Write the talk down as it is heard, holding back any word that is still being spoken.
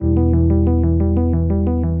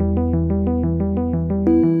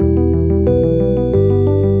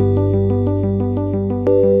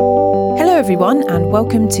everyone, and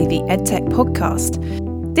welcome to the EdTech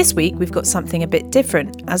podcast. This week we've got something a bit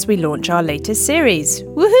different as we launch our latest series.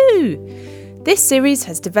 Woohoo! This series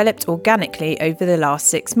has developed organically over the last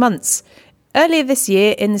 6 months. Earlier this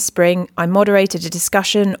year, in the spring, I moderated a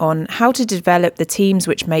discussion on how to develop the teams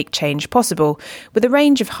which make change possible, with a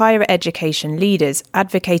range of higher education leaders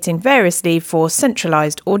advocating variously for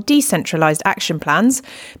centralised or decentralised action plans,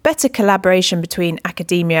 better collaboration between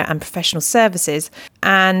academia and professional services,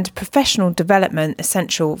 and professional development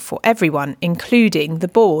essential for everyone, including the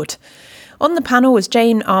board. On the panel was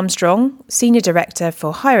Jane Armstrong, Senior Director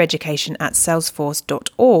for Higher Education at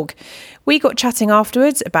Salesforce.org. We got chatting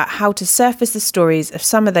afterwards about how to surface the stories of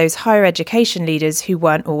some of those higher education leaders who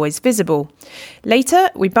weren't always visible. Later,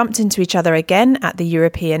 we bumped into each other again at the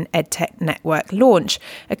European EdTech Network launch,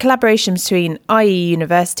 a collaboration between IE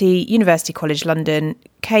University, University College London,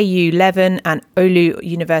 KU Leuven and Oulu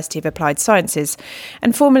University of Applied Sciences,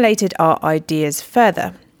 and formulated our ideas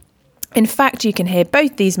further. In fact, you can hear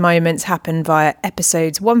both these moments happen via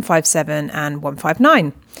episodes 157 and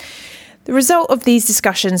 159. The result of these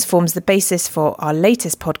discussions forms the basis for our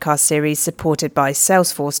latest podcast series supported by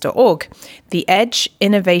Salesforce.org, The Edge,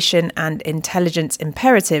 Innovation and Intelligence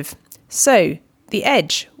Imperative. So, the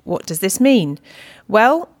edge, what does this mean?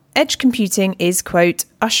 Well, edge computing is, quote,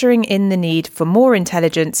 ushering in the need for more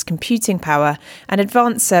intelligence, computing power and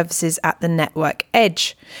advanced services at the network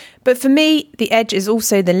edge. But for me, the edge is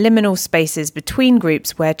also the liminal spaces between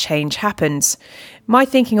groups where change happens. My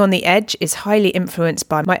thinking on the edge is highly influenced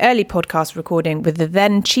by my early podcast recording with the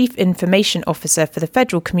then Chief Information Officer for the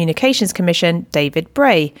Federal Communications Commission, David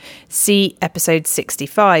Bray. See episode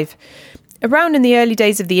 65. Around in the early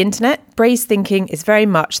days of the internet, Bray's thinking is very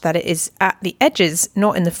much that it is at the edges,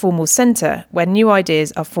 not in the formal centre, where new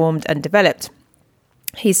ideas are formed and developed.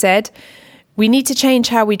 He said, "We need to change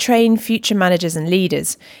how we train future managers and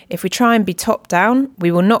leaders. If we try and be top down,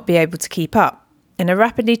 we will not be able to keep up. In a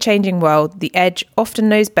rapidly changing world, the edge often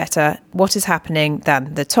knows better what is happening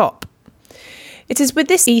than the top." It is with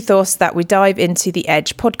this ethos that we dive into the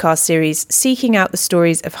Edge podcast series, seeking out the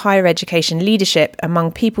stories of higher education leadership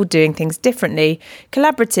among people doing things differently,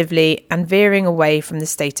 collaboratively, and veering away from the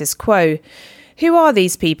status quo. Who are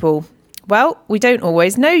these people? Well, we don't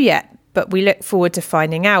always know yet, but we look forward to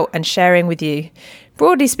finding out and sharing with you.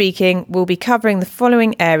 Broadly speaking, we'll be covering the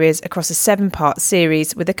following areas across a 7-part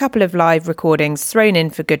series with a couple of live recordings thrown in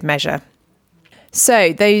for good measure.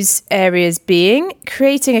 So those areas being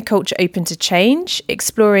creating a culture open to change,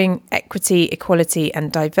 exploring equity, equality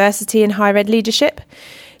and diversity in higher ed leadership,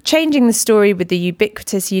 changing the story with the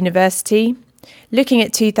ubiquitous university, looking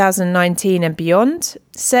at 2019 and beyond,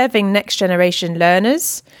 serving next generation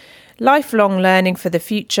learners, lifelong learning for the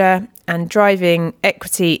future, and driving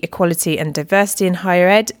equity, equality and diversity in higher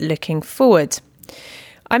ed looking forward.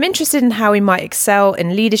 I'm interested in how we might excel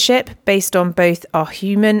in leadership based on both our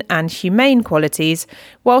human and humane qualities,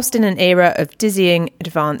 whilst in an era of dizzying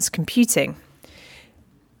advanced computing.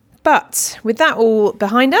 But with that all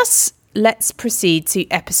behind us, let's proceed to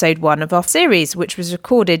episode 1 of our series, which was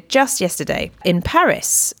recorded just yesterday in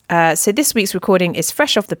Paris. So this week's recording is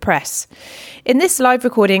fresh off the press. In this live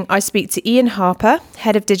recording, I speak to Ian Harper,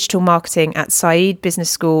 Head of Digital Marketing at Saïd Business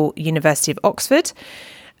School, University of Oxford,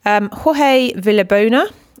 Jorge Villabona,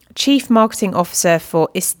 Chief Marketing Officer for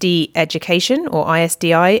ISDI Education or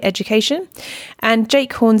ISDI Education, and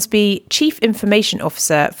Jake Hornsby, Chief Information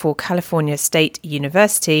Officer for California State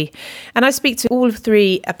University. And I speak to all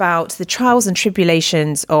three about the trials and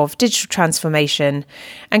tribulations of digital transformation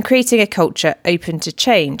and creating a culture open to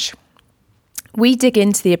change. We dig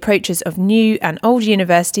into the approaches of new and old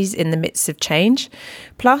universities in the midst of change,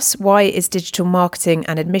 plus why is digital marketing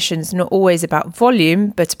and admissions not always about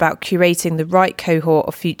volume, but about curating the right cohort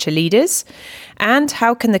of future leaders, and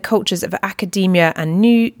how can the cultures of academia and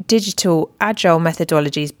new digital agile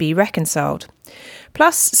methodologies be reconciled,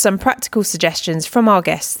 plus some practical suggestions from our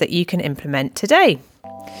guests that you can implement today.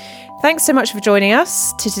 Thanks so much for joining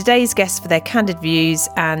us, to today's guests for their candid views,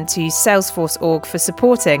 and to Salesforce.org for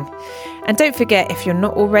supporting. And don't forget, if you're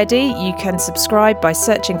not already, you can subscribe by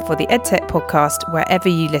searching for the EdTech podcast wherever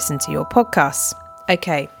you listen to your podcasts.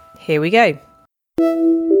 Okay, here we go.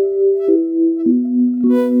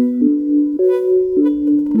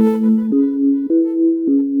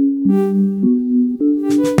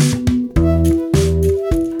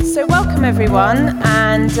 So welcome everyone,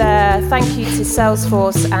 and thank you to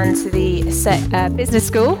Salesforce and to the SET Business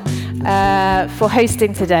School for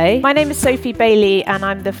hosting today. My name is Sophie Bailey and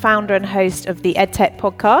I'm the founder and host of the EdTech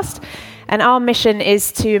podcast. And our mission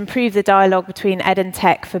is to improve the dialogue between ed and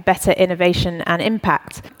tech for better innovation and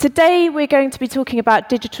impact. Today, we're going to be talking about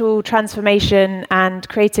digital transformation and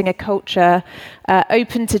creating a culture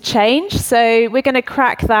open to change. So we're going to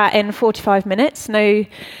crack that in 45 minutes. No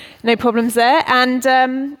problems there.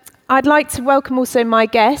 And I'd like to welcome also my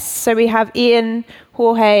guests. So we have Ian,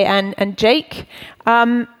 Jorge and Jake.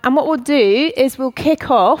 And what we'll do is we'll kick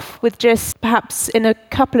off with just perhaps in a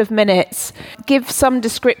couple of minutes, give some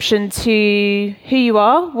description to who you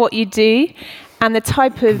are, what you do, and the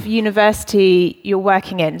type of university you're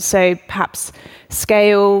working in. So perhaps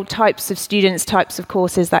scale, types of students, types of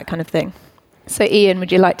courses, that kind of thing. So Ian,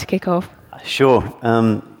 would you like to kick off? Sure.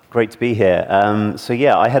 Great to be here.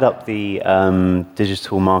 I head up the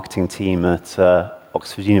digital marketing team at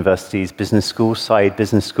Oxford University's business school, Saïd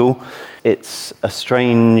Business School. It's a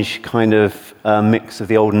strange kind of mix of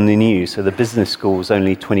the old and the new. So the business school is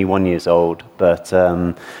only 21 years old, but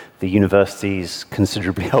the university's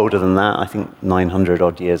considerably older than that. I think 900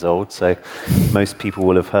 odd years old. So most people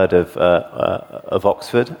will have heard of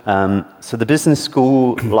Oxford. So the business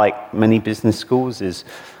school, like many business schools, is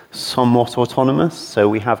somewhat autonomous, so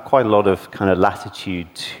we have quite a lot of kind of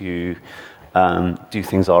latitude to do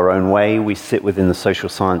things our own way. We sit within the social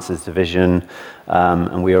sciences division,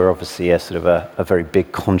 and we are obviously a sort of a very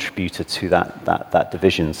big contributor to that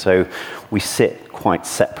division. So we sit quite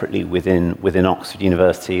separately within Oxford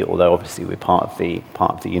University, although obviously we're part of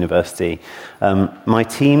the university. My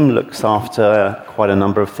team looks after quite a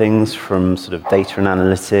number of things, from sort of data and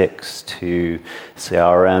analytics to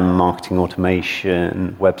CRM, marketing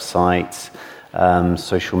automation, websites,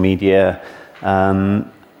 social media.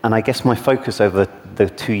 And I guess my focus over the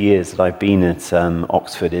 2 years that I've been at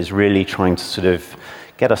Oxford is really trying to sort of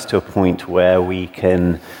get us to a point where we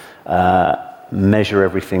can measure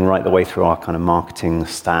everything right the way through our kind of marketing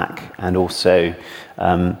stack, and also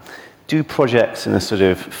do projects in a sort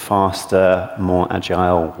of faster, more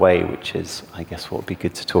agile way, which is, I guess, what would be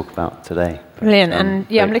good to talk about today. Brilliant. And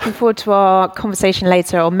I'm looking forward to our conversation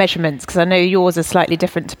later on measurements, because I know yours are slightly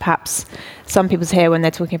different to perhaps some people's here when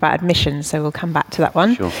they're talking about admissions. So we'll come back to that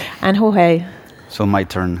one. Sure. And Jorge. So my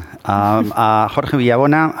turn. Jorge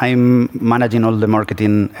Villabona. I'm managing all the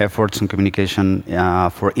marketing efforts and communication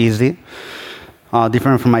for Easy.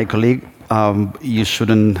 Different from my colleague, you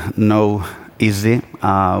shouldn't know Easy.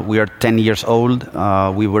 We are 10 years old.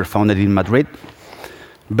 We were founded in Madrid,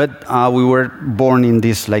 but we were born in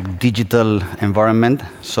this digital environment.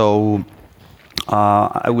 So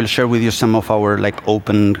I will share with you some of our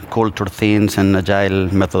open culture things and agile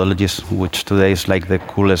methodologies, which today is the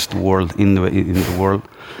coolest word in the world.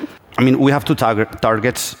 I mean, we have two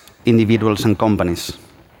targets: individuals and companies.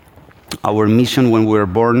 Our mission when we were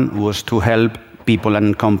born was to help people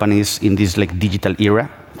and companies in this digital era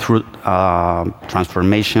through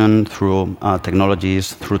transformation, through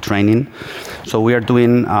technologies, through training. So we are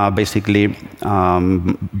doing basically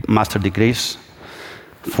master degrees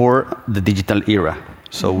for the digital era.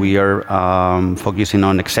 So we are focusing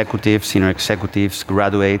on executives, senior executives,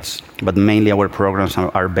 graduates, but mainly our programs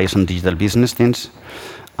are based on digital business things.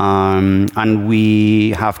 And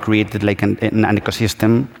we have created an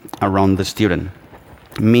ecosystem around the student,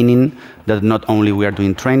 meaning that not only we are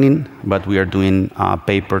doing training, but we are doing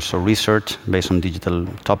papers or research based on digital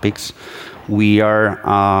topics. We are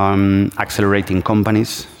accelerating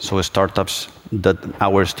companies, so startups that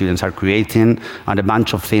our students are creating, and a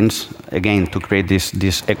bunch of things, again, to create this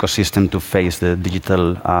ecosystem to face the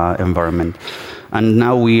digital environment. And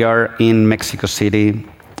now we are in Mexico City,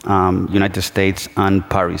 United States, and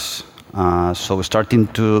Paris. So starting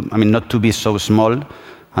to, not to be so small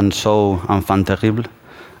and so enfant terrible,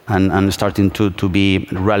 and starting to be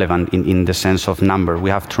relevant in the sense of number. We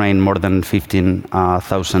have trained more than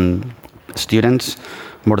 15,000 students,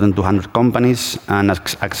 more than 200 companies, and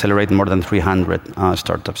accelerate more than 300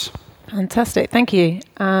 startups. Fantastic, thank you.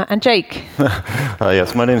 And Jake?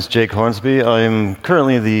 Yes, my name is Jake Hornsby. I'm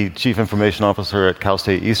currently the Chief Information Officer at Cal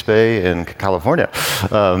State East Bay in California,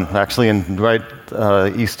 actually right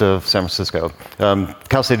east of San Francisco.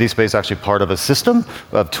 Cal State East Bay is actually part of a system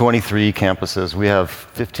of 23 campuses. We have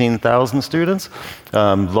 15,000 students,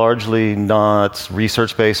 largely not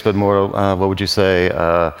research-based, but more, what would you say,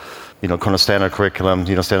 kind of standard curriculum,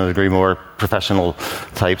 standard degree, more professional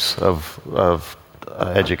types of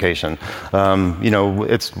education.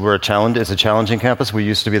 It's a challenging campus. We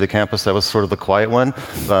used to be the campus that was sort of the quiet one,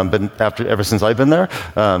 but ever since I've been there,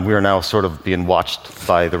 we are now sort of being watched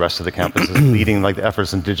by the rest of the campuses, leading the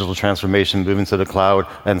efforts in digital transformation, moving to the cloud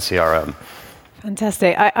and CRM.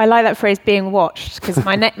 Fantastic. I like that phrase, being watched, because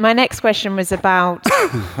my next question was about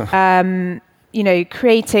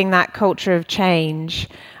creating that culture of change.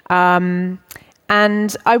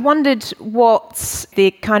 And I wondered what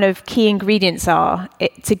the kind of key ingredients are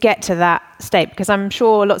to get to that state, because I'm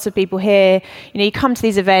sure lots of people here, you come to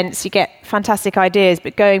these events, you get fantastic ideas,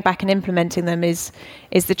 but going back and implementing them is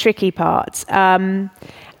the tricky part. And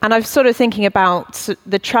I'm sort of thinking about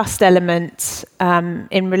the trust element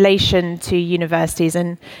in relation to universities.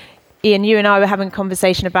 And Ian, you and I were having a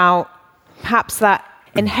conversation about perhaps that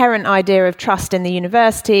inherent idea of trust in the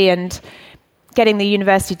university and getting the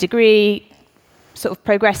university degree, sort of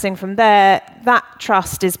progressing from there. That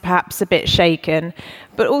trust is perhaps a bit shaken,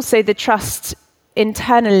 but also the trust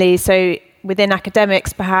internally, so within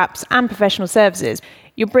academics perhaps, and professional services.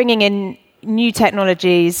 You're bringing in new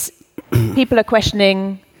technologies, people are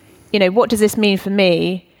questioning, what does this mean for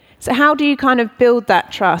me? So how do you kind of build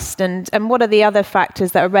that trust, and what are the other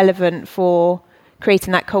factors that are relevant for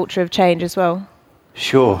creating that culture of change as well?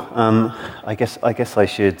 Sure. I guess I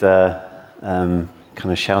should kind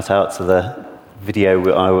of shout out to the video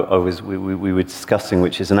we were discussing,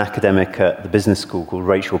 which is an academic at the business school called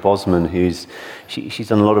Rachel Bosman, she's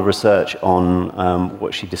done a lot of research on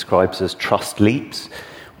what she describes as trust leaps,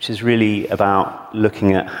 which is really about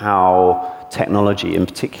looking at how technology, and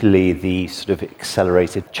particularly the sort of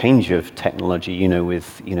accelerated change of technology, with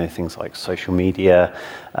things like social media,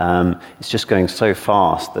 it's just going so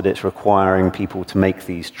fast that it's requiring people to make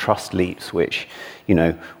these trust leaps, which,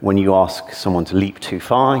 when you ask someone to leap too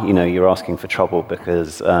far, you're asking for trouble,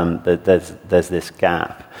 because there's this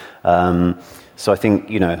gap. So I think,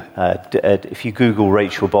 if you Google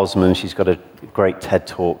Rachel Bosman, she's got a great TED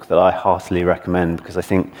talk that I heartily recommend, because I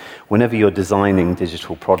think whenever you're designing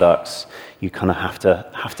digital products, you kind of have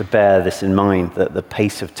to bear this in mind, that the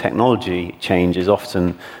pace of technology change is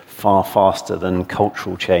often far faster than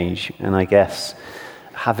cultural change. And I guess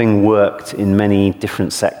having worked in many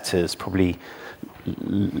different sectors, probably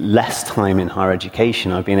less time in higher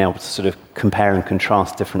education, I've been able to sort of compare and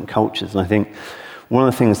contrast different cultures. And I think one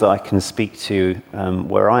of the things that I can speak to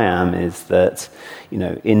where I am is that,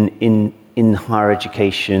 in higher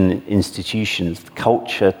education institutions, the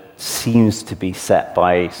culture seems to be set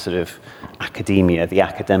by sort of academia, the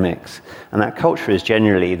academics. And that culture is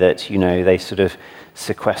generally that, they sort of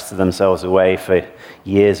sequester themselves away for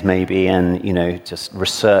years maybe, and just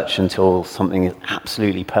research until something is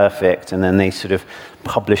absolutely perfect, and then they sort of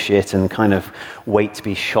publish it and kind of wait to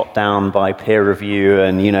be shot down by peer review,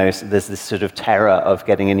 and so there's this sort of terror of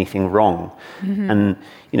getting anything wrong. Mm-hmm. And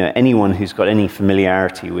anyone who's got any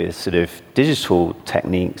familiarity with sort of digital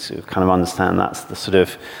techniques kind of understand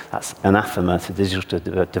that's anathema to digital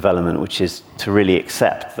development, which is to really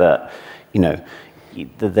accept that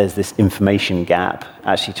there's this information gap,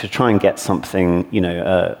 actually, to try and get something,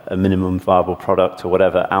 a minimum viable product or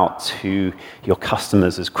whatever, out to your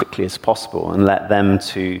customers as quickly as possible, and let them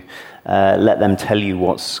tell you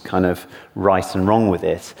what's kind of right and wrong with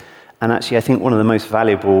it. And actually, I think one of the most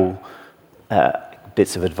valuable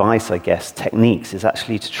bits of advice, I guess, techniques, is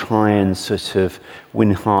actually to try and sort of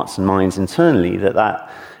win hearts and minds internally, that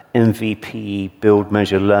MVP, build,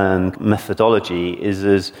 measure, learn methodology is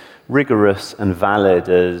as rigorous and valid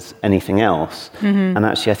as anything else. Mm-hmm. And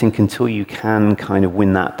actually, I think until you can kind of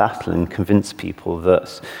win that battle and convince people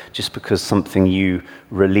that just because something you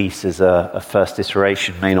release as a first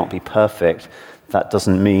iteration may not be perfect, that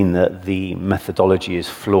doesn't mean that the methodology is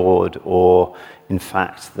flawed, or in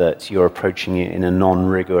fact that you're approaching it in a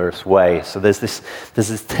non-rigorous way. So there's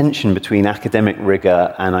this tension between academic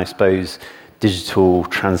rigor and, I suppose, digital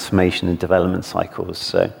transformation and development cycles.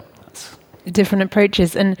 So different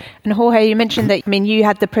approaches. And Jorge, you mentioned that, you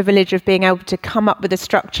had the privilege of being able to come up with a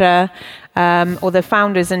structure, or the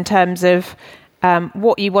founders, in terms of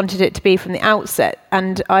what you wanted it to be from the outset.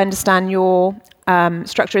 And I understand your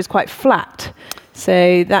structure is quite flat.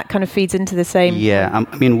 So that kind of feeds into the same. Yeah,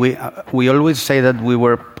 we always say that we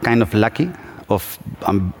were kind of lucky of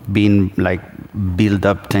being built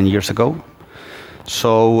up 10 years ago.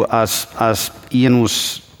 So as Ian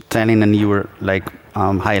was telling, and you were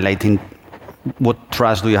highlighting, what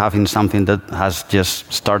trust do you have in something that has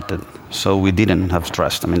just started? So we didn't have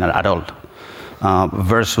trust, at all.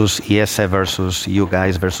 Versus ESE, versus you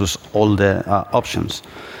guys, versus all the options.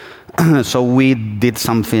 So we did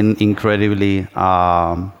something incredibly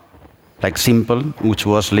simple, which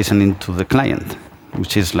was listening to the client,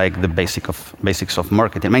 which is the basics of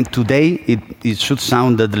marketing. Today it should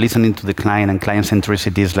sound that listening to the client and client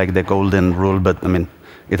centricity is the golden rule, but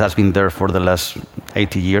it has been there for the last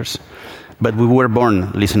 80 years. But we were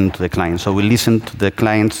born listening to the client. So we listen to the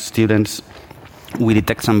clients, students, we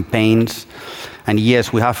detect some pains. And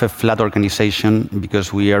yes, we have a flat organization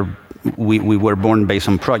because we were born based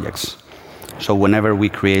on projects. So whenever we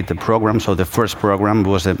create a program, so the first program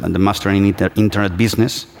was the Master in Internet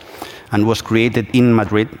Business, and was created in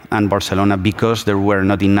Madrid and Barcelona because there were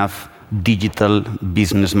not enough digital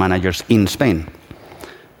business managers in Spain.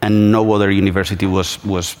 And no other university was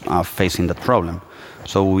facing that problem.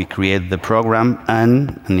 So we created the program,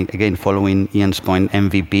 and again, following Ian's point,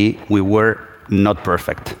 MVP, we were not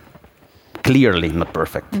perfect. Clearly not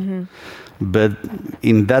perfect. Mm-hmm. But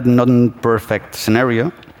in that non-perfect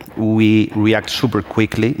scenario, we react super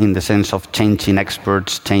quickly in the sense of changing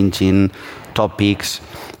experts, changing topics,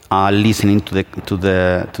 listening to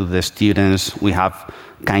the students. We have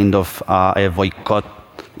kind of a boycott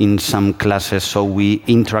in some classes, so we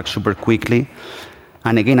interact super quickly.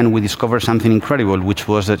 And we discovered something incredible, which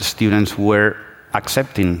was that students were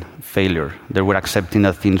accepting failure. They were accepting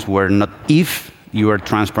that things were not, if you are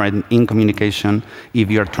transparent in communication, if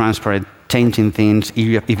you are transparent changing things,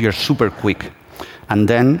 if you're super quick. And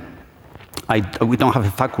then we don't have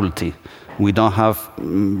a faculty. We don't have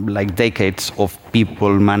like decades of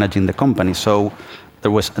people managing the company. So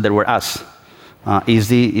there were us.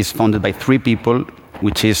 Easy is founded by 3 people,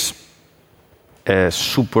 which is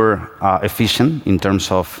super efficient in terms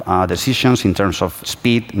of decisions, in terms of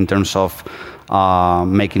speed, in terms of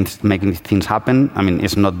making things happen. I mean,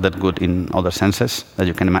 it's not that good in other senses that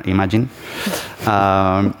you can imagine.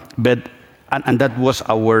 But that was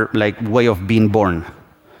our way of being born.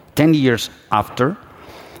 10 years after,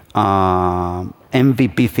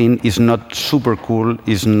 MVP thing is not super cool,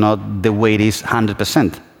 is not the way it is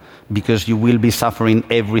 100%, because you will be suffering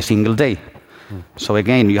every single day. So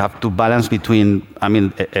again, you have to balance between,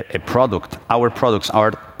 a product. Our products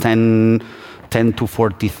are 10 to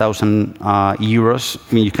 40,000 euros.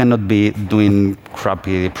 You cannot be doing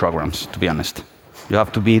crappy programs, to be honest. You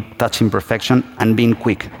have to be touching perfection and being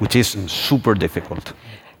quick, which is super difficult.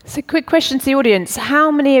 So quick question to the audience. How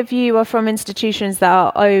many of you are from institutions that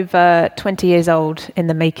are over 20 years old in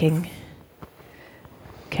the making?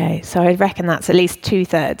 Okay, so I reckon that's at least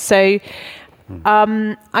 2/3. So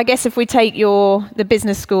I guess if we take the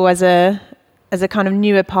business school as a kind of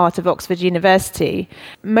newer part of Oxford University,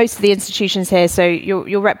 most of the institutions here, so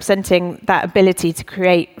you're representing that ability to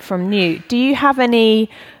create from new. Do you have any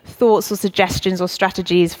thoughts or suggestions or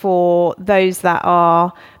strategies for those that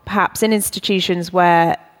are perhaps in institutions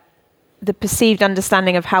where the perceived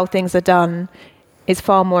understanding of how things are done is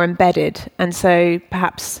far more embedded, and so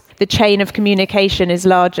perhaps the chain of communication is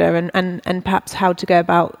larger, and perhaps how to go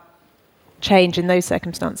about change in those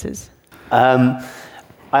circumstances?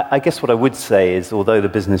 I guess what I would say is, although the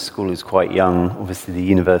business school is quite young, obviously the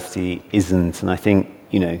university isn't, and I think,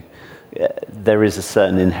 there is a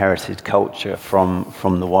certain inherited culture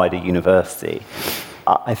from the wider university.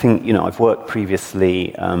 I think, I've worked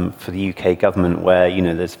previously for the UK government where,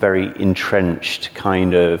 there's very entrenched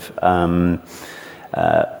kind of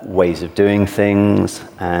ways of doing things,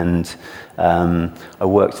 and I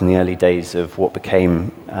worked in the early days of what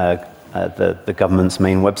became the government's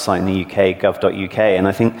main website in the UK, gov.uk, and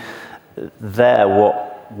I think there what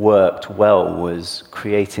worked well was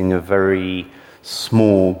creating a very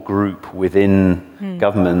small group within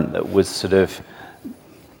government that was sort of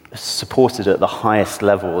supported at the highest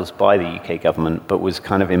levels by the UK government, but was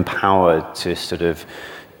kind of empowered to sort of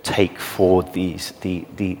take forward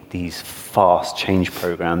these fast change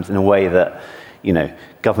programs in a way that,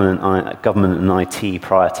 government and IT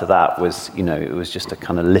prior to that was, it was just a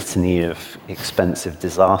kind of litany of expensive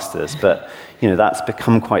disasters. But, that's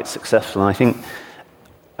become quite successful. And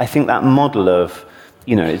I think that model of,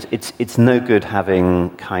 it's no good having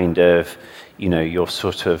kind of, your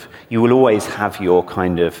sort of, you will always have your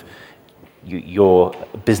kind of, your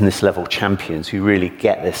business level champions who really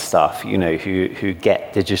get this stuff, who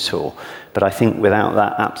get digital. But I think without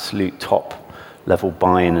that absolute top level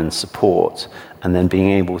buy-in and support, and then being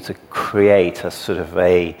able to create a sort of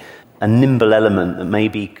a nimble element that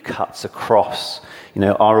maybe cuts across,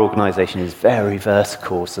 our organization is very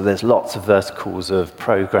vertical, so there's lots of verticals of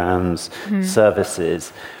programs,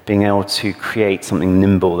 services. Being able to create something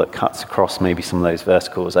nimble that cuts across maybe some of those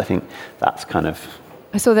verticals, I think that's kind of...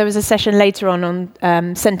 I saw there was a session later on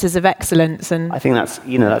centres of excellence, and I think that's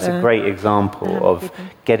that's a great example of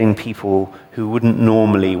getting people who wouldn't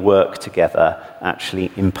normally work together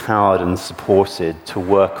actually empowered and supported to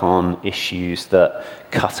work on issues that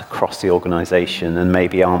cut across the organisation and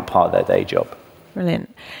maybe aren't part of their day job.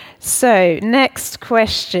 Brilliant. So, next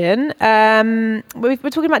question. We're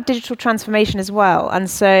talking about digital transformation as well. And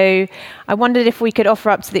so I wondered if we could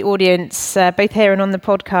offer up to the audience, both here and on the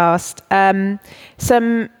podcast,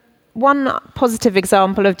 some one positive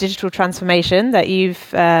example of digital transformation that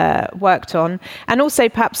you've worked on, and also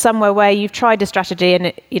perhaps somewhere where you've tried a strategy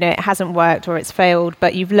and it hasn't worked or it's failed,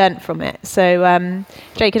 but you've learnt from it. So,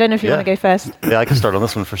 Jake, I don't know if you want to go first. Yeah, I can start on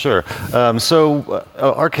this one for sure.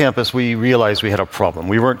 Our campus, we realized we had a problem.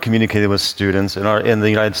 We weren't communicating with students. In the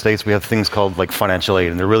United States, we have things called like financial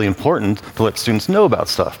aid, and they're really important to let students know about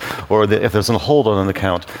stuff, or if there's a hold on an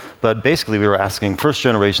account. But basically, we were asking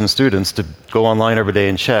first-generation students to go online every day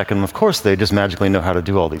and check, and of course, they just magically know how to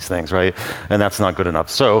do all these things, right? And that's not good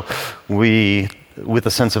enough. So we, with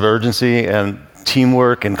a sense of urgency and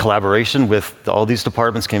teamwork and collaboration with all these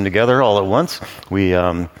departments came together all at once, we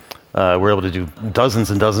were able to do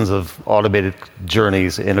dozens and dozens of automated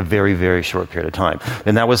journeys in a very, very short period of time.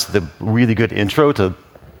 And that was the really good intro to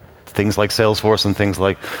things like Salesforce and things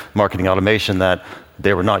like marketing automation that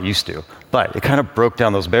they were not used to. But it kind of broke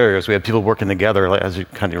down those barriers. We had people working together, like, as you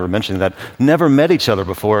kind of were mentioning, that never met each other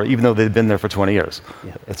before, even though they'd been there for 20 years.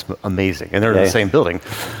 Yeah. It's amazing. And they're in the same building.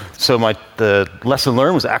 So the lesson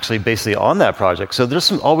learned was actually basically on that project. So there's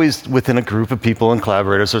always within a group of people and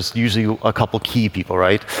collaborators, there's usually a couple key people,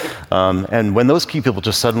 right? And when those key people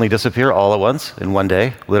just suddenly disappear all at once in one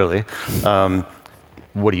day, literally,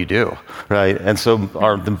 what do you do, right? And so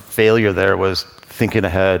the failure there was thinking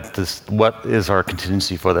ahead, what is our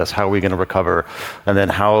contingency for this? How are we going to recover? And then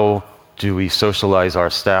how do we socialize our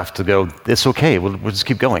staff to go, it's okay, we'll just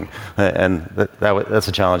keep going. And that's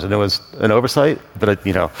a challenge. And it was an oversight, but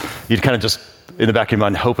you'd kind of just, in the back of your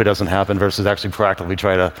mind, hope it doesn't happen versus actually proactively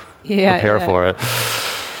try to prepare for it.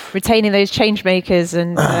 Retaining those change makers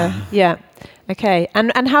and, Okay.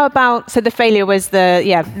 And how about, so the failure was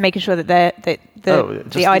making sure that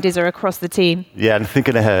the ideas are across the team. Yeah, and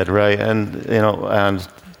thinking ahead, right? And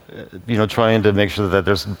trying to make sure that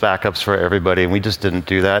there's backups for everybody. And we just didn't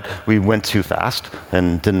do that. We went too fast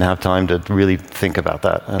and didn't have time to really think about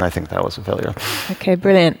that. And I think that was a failure. Okay,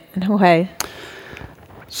 brilliant. And Jorge?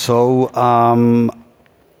 So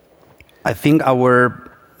I think our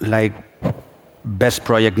best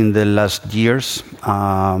project in the last years,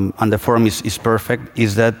 and the forum is perfect,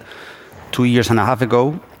 is that 2.5 years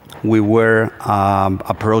ago, we were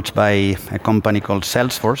approached by a company called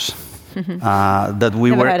Salesforce. That we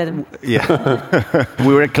Never were, heard of them. Yeah,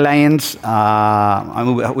 we were clients.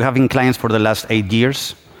 We have been clients for the last 8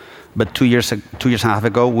 years, but 2.5 years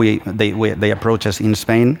ago, they approached us in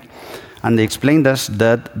Spain, and they explained us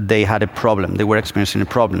that they had a problem. They were experiencing a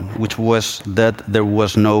problem, which was that there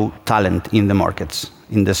was no talent in the markets,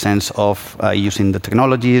 in the sense of using the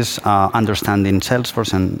technologies, understanding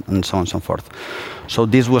Salesforce, and so on and so forth. So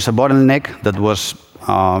this was a bottleneck that was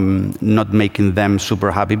not making them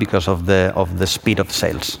super happy because of the speed of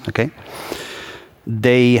sales. Okay,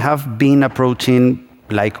 they have been approaching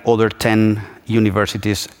other 10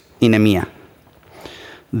 universities in EMEA.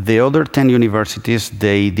 The other 10 universities,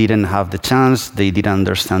 they didn't have the chance, they didn't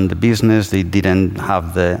understand the business, they didn't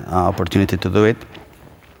have the opportunity to do it.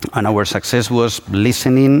 And our success was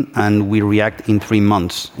listening, and we react in 3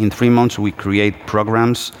 months. In 3 months, we create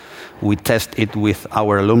programs, we test it with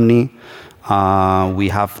our alumni. We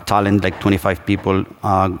have talent, 25 people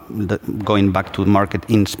going back to the market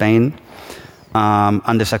in Spain.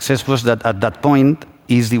 And the success was that at that point,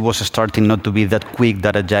 EASD was starting not to be that quick,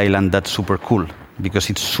 that agile, and that super cool, because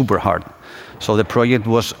it's super hard. So the project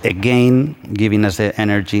was, again, giving us the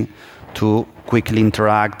energy to quickly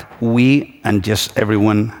interact. We, and just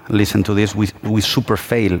everyone listen to this, we super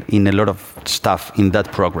fail in a lot of stuff in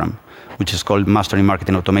that program, which is called Mastering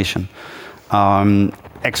Marketing Automation.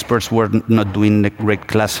 Experts were not doing the great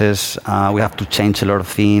classes. We have to change a lot of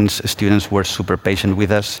things. Students were super patient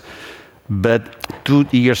with us. But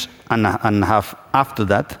 2.5 years after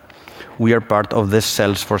that, we are part of the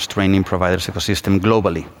Salesforce training providers ecosystem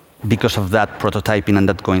globally because of that prototyping and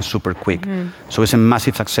that going super quick. Mm-hmm. So it's a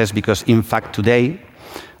massive success because, in fact, today,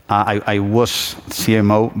 I was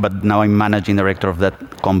CMO, but now I'm managing director of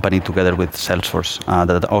that company together with Salesforce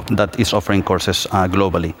that is offering courses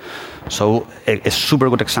globally. So a super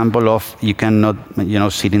good example of you cannot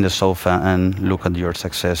sit in the sofa and look at your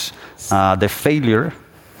success. The failure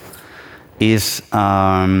is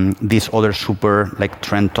this other super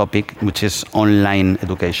trend topic, which is online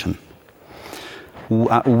education.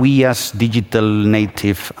 We as digital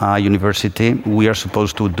native university, we are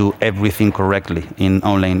supposed to do everything correctly in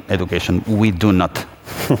online education. We do not.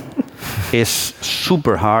 It's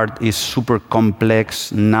super hard, it's super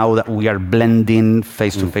complex. Now that we are blending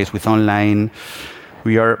face-to-face with online,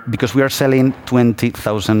 because we are selling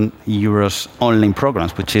 20,000 euros online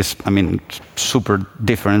programs, which is, super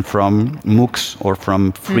different from MOOCs or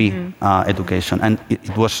from free education. And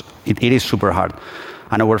it is super hard.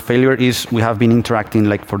 And our failure is we have been interacting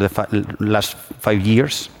like for the last 5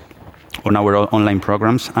 years on our online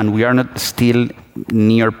programs, and we are not still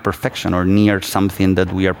near perfection or near something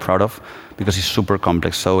that we are proud of because it's super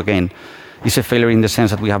complex. So again, it's a failure in the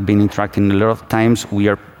sense that we have been interacting a lot of times. We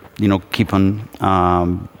are, keep on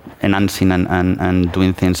enhancing and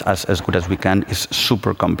doing things as good as we can. It's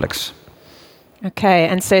super complex. Okay,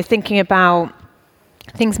 and so thinking about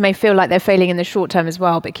things may feel like they're failing in the short term as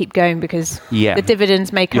well, but keep going because the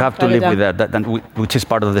dividends may come. You have to live with that, which is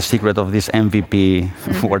part of the secret of this MVP,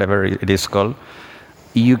 whatever it is called.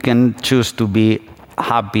 You can choose to be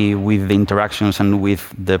happy with the interactions and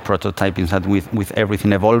with the prototyping, and with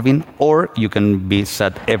everything evolving, or you can be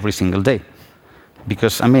sad every single day.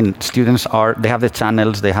 Because, students they have the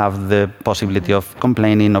channels, they have the possibility of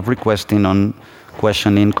complaining, of requesting, on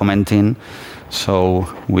questioning, commenting. So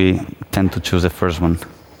we tend to choose the first one.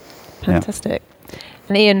 Fantastic. Yeah.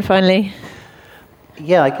 And Ian, finally.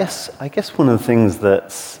 Yeah, I guess one of the things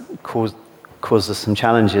that's caused us some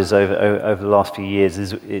challenges over the last few years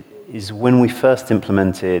is when we first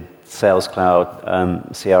implemented Sales Cloud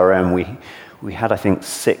CRM, we had, I think,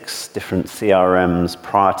 6 different CRMs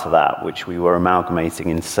prior to that, which we were amalgamating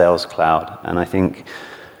in Sales Cloud. And I think,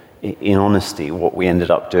 in honesty, what we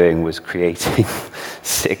ended up doing was creating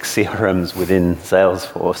 6 CRMs within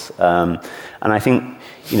Salesforce. And I think,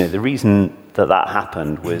 the reason that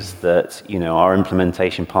happened was that, our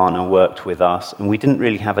implementation partner worked with us, and we didn't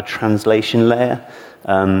really have a translation layer.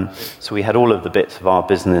 So we had all of the bits of our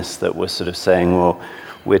business that were sort of saying, well,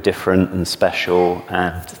 we're different and special,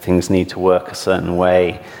 and things need to work a certain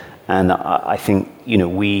way. And I think,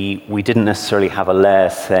 we didn't necessarily have a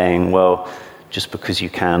layer saying, well, just because you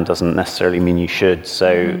can doesn't necessarily mean you should.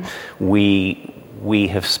 So we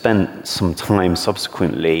have spent some time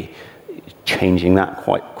subsequently changing that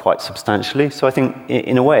quite substantially. So I think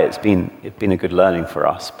in a way it's been a good learning for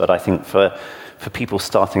us. But I think for people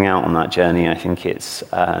starting out on that journey, I think it's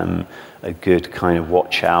a good kind of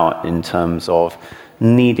watch out in terms of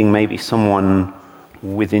needing maybe someone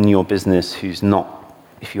within your business who's not,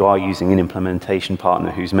 if you are using an implementation partner,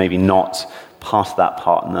 who's maybe not part of that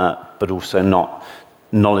partner, but also not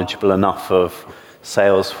knowledgeable enough of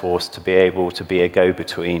Salesforce to be able to be a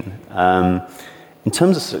go-between. In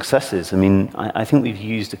terms of successes, I think we've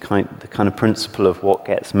used the kind of principle of what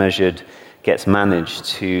gets measured gets managed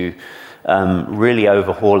to really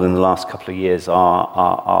overhaul in the last couple of years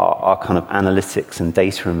our kind of analytics and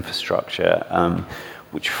data infrastructure,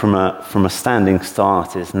 which from a standing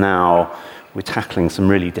start is now we're tackling some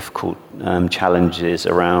really difficult challenges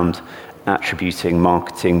around attributing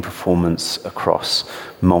marketing performance across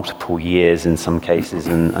multiple years in some cases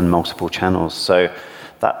and multiple channels. So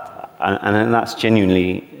that's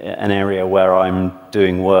genuinely an area where I'm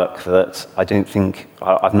doing work that I don't think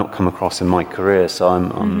I've not come across in my career. So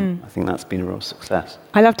I think that's been a real success.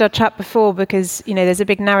 I loved our chat before because, there's a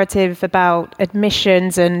big narrative about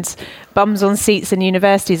admissions and bums on seats in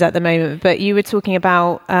universities at the moment. But you were talking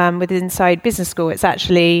about with Inside Business School, it's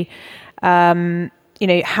actually,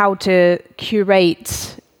 how to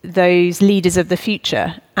curate those leaders of the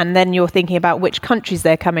future, and then you're thinking about which countries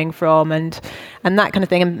they're coming from and that kind of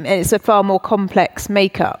thing, and it's a far more complex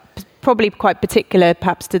makeup, probably quite particular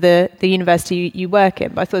perhaps to the university you work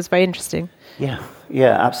in, but I thought it was very interesting. Yeah,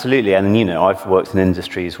 absolutely. And I've worked in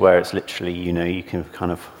industries where it's literally you can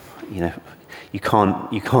kind of you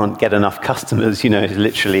can't get enough customers.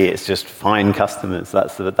 Literally it's just find customers.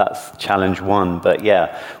 That's challenge one. But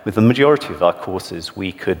yeah, with the majority of our courses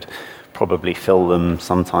we could probably fill them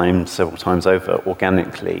several times over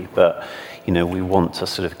organically, but we want to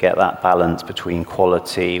sort of get that balance between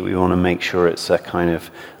quality. We want to make sure it's a kind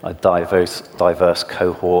of a diverse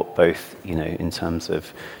cohort, both in terms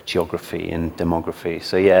of geography and demography.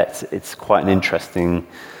 So yeah, it's quite an interesting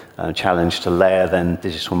challenge to layer then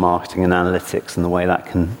digital marketing and analytics and the way that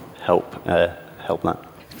can help that.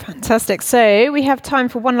 Fantastic. So we have time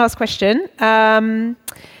for one last question.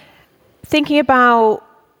 Thinking about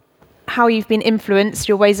how you've been influenced,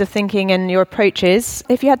 your ways of thinking and your approaches.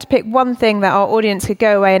 If you had to pick one thing that our audience could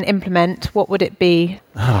go away and implement, what would it be?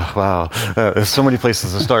 Oh, wow. There's so many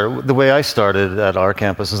places to start. The way I started at our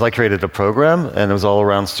campus is I created a program, and it was all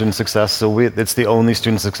around student success. So it's the only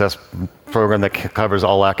student success program that covers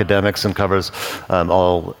all academics and covers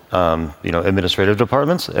all administrative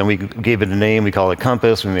departments. And we gave it a name. We call it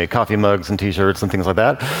Compass. We made coffee mugs and T-shirts and things like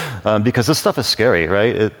that. Because this stuff is scary,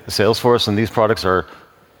 right? Salesforce and these products are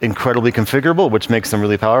incredibly configurable, which makes them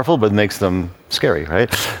really powerful, but makes them scary,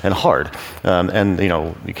 right? And hard. You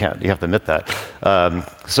have to admit that.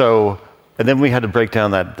 And then we had to break down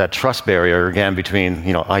that trust barrier again between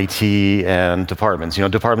IT and departments.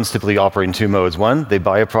 Departments typically operate in two modes. One, they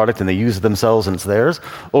buy a product and they use it themselves and it's theirs,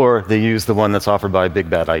 or they use the one that's offered by big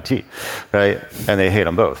bad IT, right? And they hate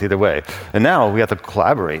them both, either way. And now we have to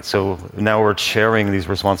collaborate. So now we're sharing these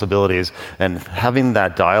responsibilities and having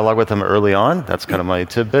that dialogue with them early on. That's kind of my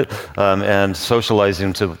tidbit, and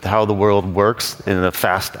socializing to how the world works in a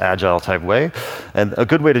fast, agile type way. And a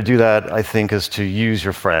good way to do that, I think, is to use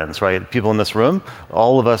your friends, right? People in this room,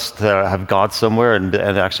 all of us that have got somewhere and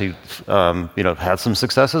actually, had some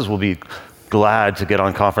successes will be glad to get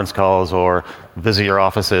on conference calls or visit your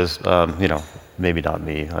offices. Maybe not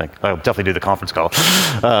me. I'll definitely do the conference call.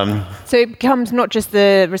 So it becomes not just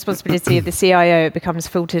the responsibility of the CIO, it becomes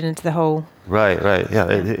filtered into the whole. Right. Yeah.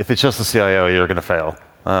 If it's just the CIO, you're going to fail.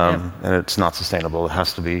 And it's not sustainable. It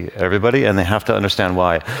has to be everybody, and they have to understand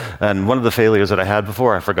why. And one of the failures that I had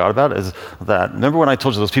before, I forgot about, is that, remember when I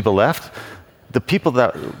told you those people left? The people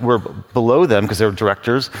that were below them, because they were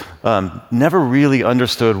directors, never really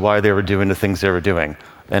understood why they were doing the things they were doing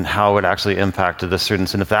and how it actually impacted the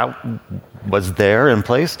students. And if that was there in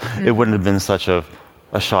place, it wouldn't have been such a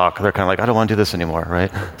shock. They're kind of like, I don't want to do this anymore,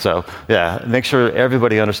 right? So yeah, make sure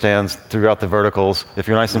everybody understands throughout the verticals. If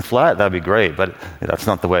you're nice and flat, that'd be great, but that's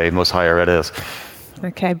not the way most higher ed is.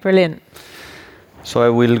 Okay, brilliant. So I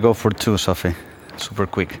will go for two, Sophie, super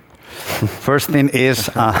quick. First thing is,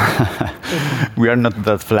 we are not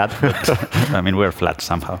that flat, but we're flat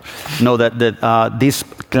somehow. No, that this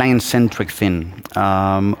client-centric thing,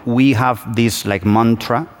 we have this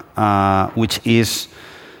mantra, which is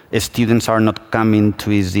students are not coming to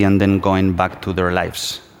EASY and then going back to their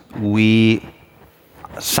lives. We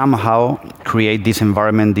somehow create this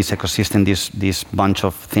environment, this ecosystem, this bunch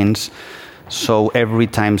of things. So every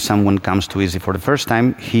time someone comes to EASY for the first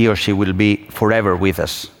time, he or she will be forever with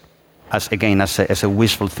us. As a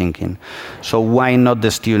wishful thinking. So why not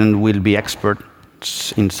the student will be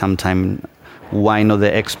experts in some time? Why not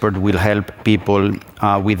the expert will help people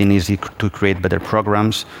within EASY to create better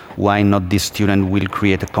programs? Why not this student will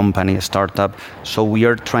create a company, a startup? So we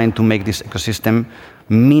are trying to make this ecosystem,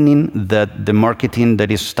 meaning that the marketing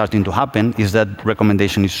that is starting to happen is that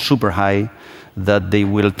recommendation is super high, that they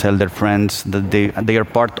will tell their friends that they are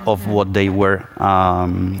part of what they were,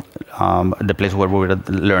 the place where we were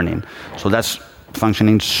learning. So that's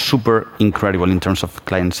functioning super incredible in terms of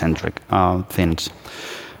client-centric things.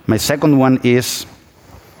 My second one is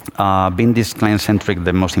being this client-centric,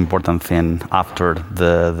 the most important thing after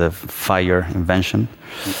the FIRE invention.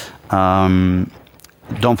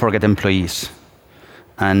 Don't forget employees.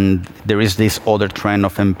 And there is this other trend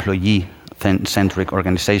of employee-centric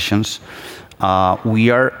organizations. We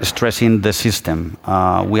are stressing the system.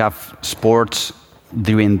 We have sports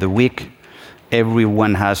during the week.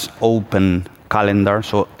 Everyone has open calendar,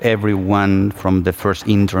 so everyone from the first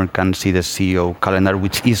intern can see the CEO calendar,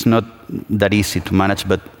 which is not that easy to manage,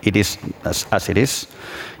 but it is as it is.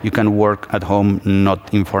 You can work at home,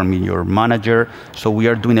 not informing your manager. So we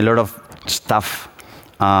are doing a lot of stuff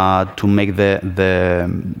to make the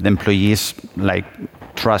employees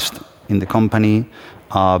trust in the company,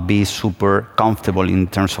 be super comfortable in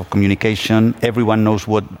terms of communication. Everyone knows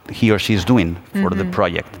what he or she is doing for the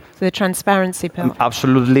project. So the transparency part.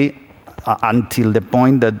 Absolutely, until the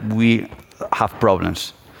point that we have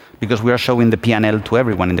problems. Because we are showing the P&L to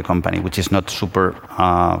everyone in the company, which is not super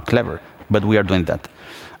clever, but we are doing that.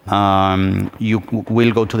 You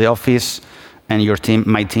will go to the office, and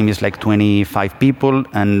my team is 25 people,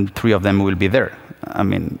 and 3 of them will be there.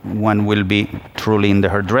 One will be truly in the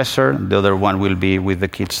hairdresser, the other one will be with the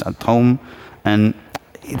kids at home, and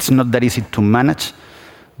it's not that easy to manage,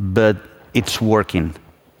 but it's working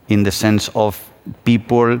in the sense of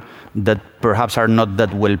people that perhaps are not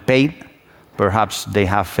that well paid, perhaps they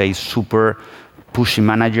have a super pushy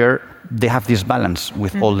manager, they have this balance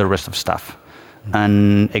with all the rest of stuff.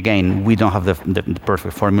 And again, we don't have the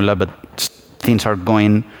perfect formula, but things are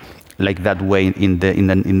going like that way in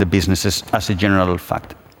the businesses as a general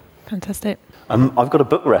fact. Fantastic. I've got a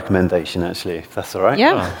book recommendation, actually, if that's all right.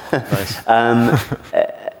 Yeah. Oh, nice.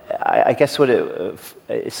 I guess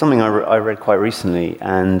it's something I read quite recently,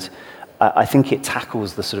 and I think it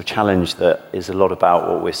tackles the sort of challenge that is a lot about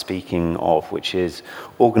what we're speaking of, which is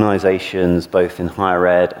organizations, both in higher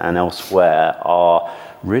ed and elsewhere, are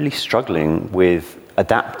really struggling with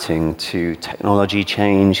adapting to technology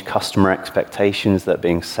change, customer expectations that are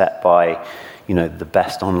being set by, the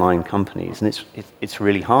best online companies, and it's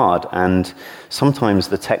really hard. And sometimes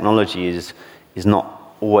the technology is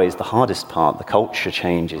not always the hardest part. The culture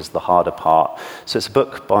change is the harder part. So it's a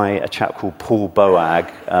book by a chap called Paul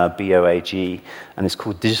Boag, B-O-A-G, and it's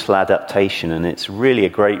called Digital Adaptation, and it's really a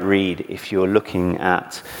great read if you're looking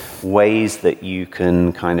at ways that you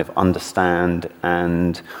can kind of understand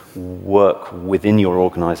and work within your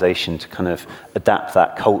organization to kind of adapt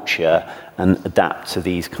that culture and adapt to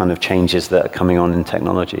these kind of changes that are coming on in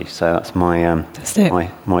technology. So that's my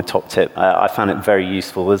my top tip. I found it very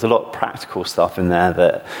useful. There's a lot of practical stuff in there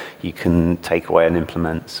that you can take away and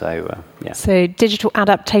implement. So yeah. So digital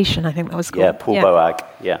adaptation, I think that was called. Yeah, Paul Boag.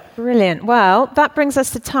 Yeah. Brilliant. Well, that brings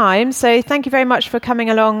us to time. So thank you very much for coming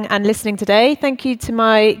along and listening today. Thank you to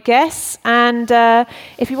my guests. And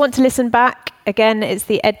if you want to listen back, again, it's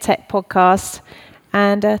the EdTech podcast.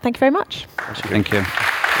 And thank you very much. Thank you.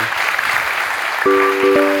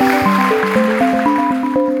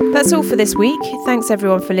 That's all for this week. Thanks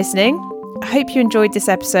everyone for listening. I hope you enjoyed this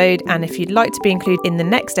episode, and if you'd like to be included in the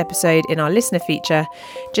next episode in our listener feature,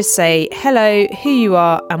 just say hello, who you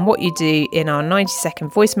are and what you do in our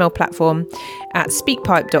 90-second voicemail platform at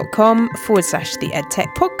speakpipe.com/the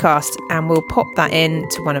EdTech podcast, and we'll pop that in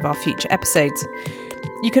to one of our future episodes.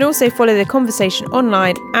 You can also follow the conversation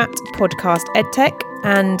online at Podcast EdTech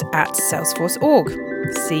and at Salesforce.org.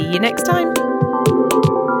 See you next time.